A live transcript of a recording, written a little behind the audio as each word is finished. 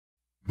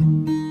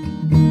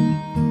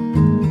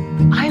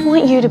I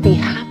want you to be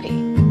happy.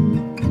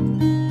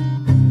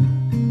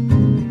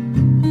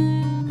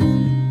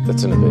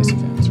 That's an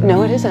evasive answer.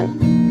 No, it isn't.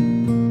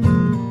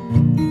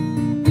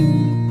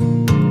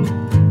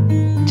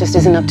 Just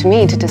isn't up to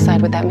me to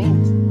decide what that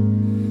means.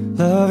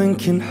 Loving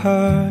can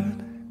hurt.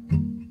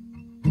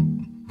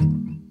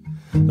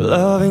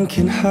 Loving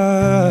can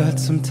hurt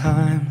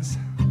sometimes,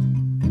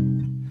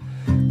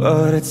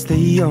 but it's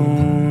the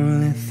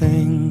only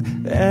thing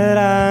that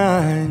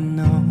I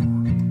know.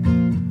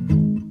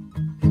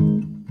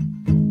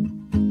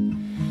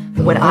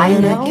 What I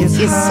know is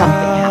something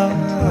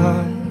happened.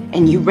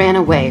 And you ran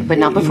away, but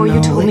not before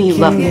you told me you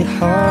loved me.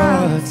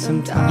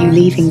 You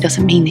leaving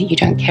doesn't mean that you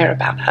don't care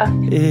about her.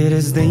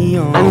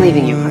 I'm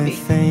leaving you, Harvey.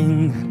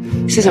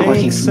 This isn't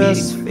working for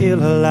me.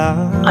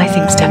 I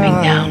think stepping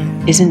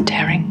down isn't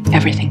tearing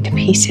everything to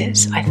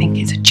pieces. I think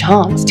it's a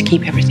chance to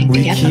keep everything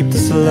together. We keep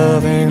this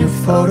love in a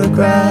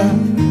photograph.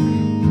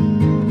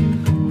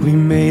 We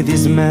made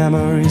these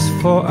memories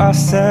for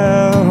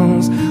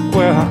ourselves,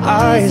 where our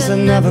eyes are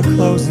never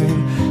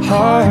closing,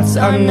 hearts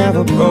are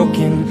never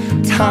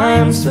broken,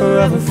 time's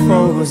forever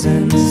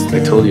frozen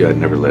still. I told you I'd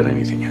never let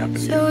anything happen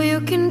to you. So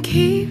you can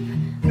keep,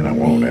 And I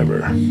won't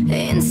ever.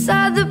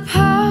 inside the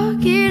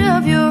pocket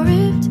of your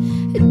ripped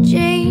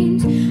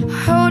jeans,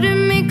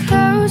 holding me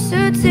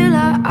closer till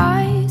our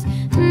eyes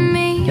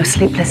meet. Your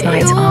sleepless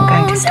nights aren't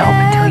going to stop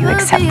until you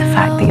accept the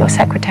fact that your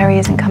secretary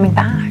isn't coming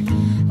back.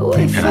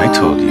 And I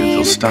told you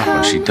they'll stop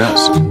when she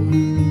does.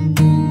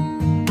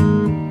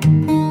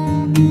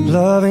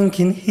 Loving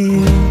can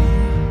heal.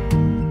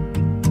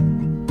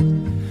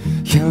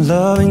 Yeah,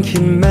 loving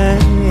can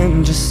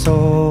mend your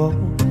soul.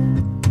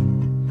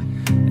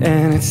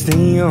 And it's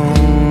the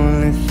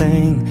only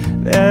thing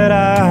that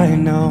I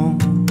know.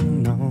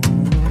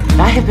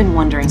 I have been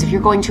wondering if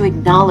you're going to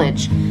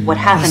acknowledge what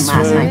happened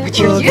last night, but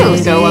you're you,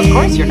 so of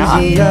course you're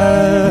not.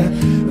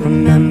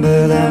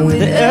 Remember that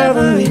with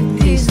every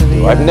piece of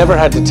you. I've never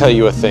had to tell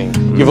you a thing.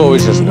 You've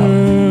always just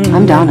known.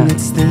 I'm Donna.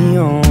 It's the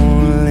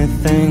only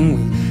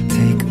thing we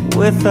take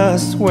with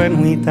us when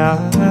we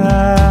die.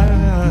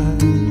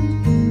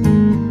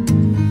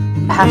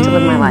 I have to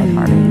live my life,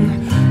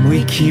 Harvey.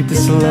 We keep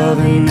this love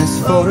in this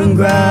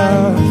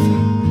photograph.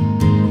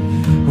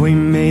 We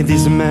made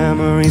these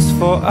memories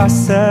for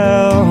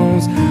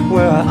ourselves,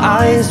 where our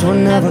eyes were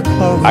never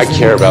closed. I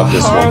care about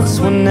this woman. Hearts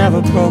were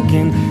never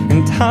broken,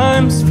 and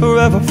time's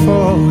forever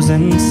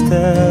frozen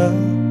still.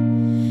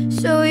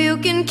 So you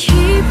can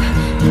keep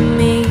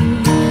me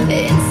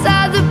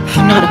inside the pocket.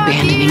 I'm not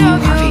abandoning you,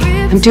 Harvey.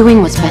 I'm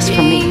doing what's best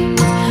for me.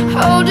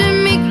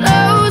 Holding me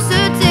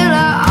closer till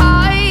our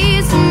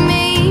eyes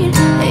meet.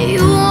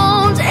 You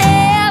won't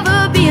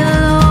ever be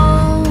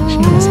alone. She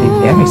must be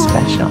very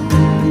special.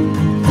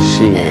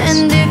 She is.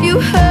 And if you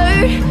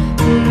hurt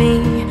me,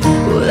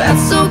 well,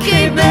 that's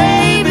okay,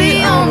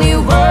 baby. Only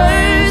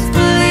words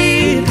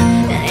bleed.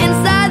 And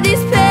inside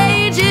these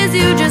pages,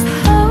 you just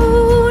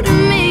hold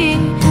me.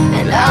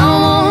 And I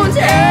won't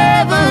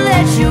ever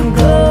let you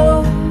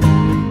go.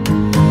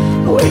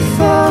 Wait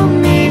for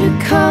me to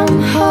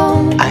come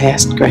home. I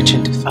asked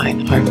Gretchen to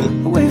find Harvey.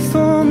 Wait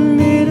for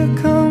me to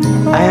come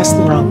home. I asked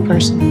the wrong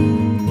person.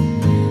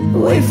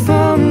 Wait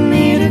for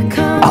me to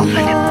come I'll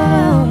find him. home.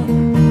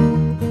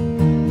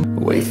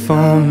 Wait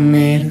for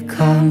me to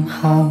come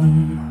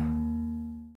home.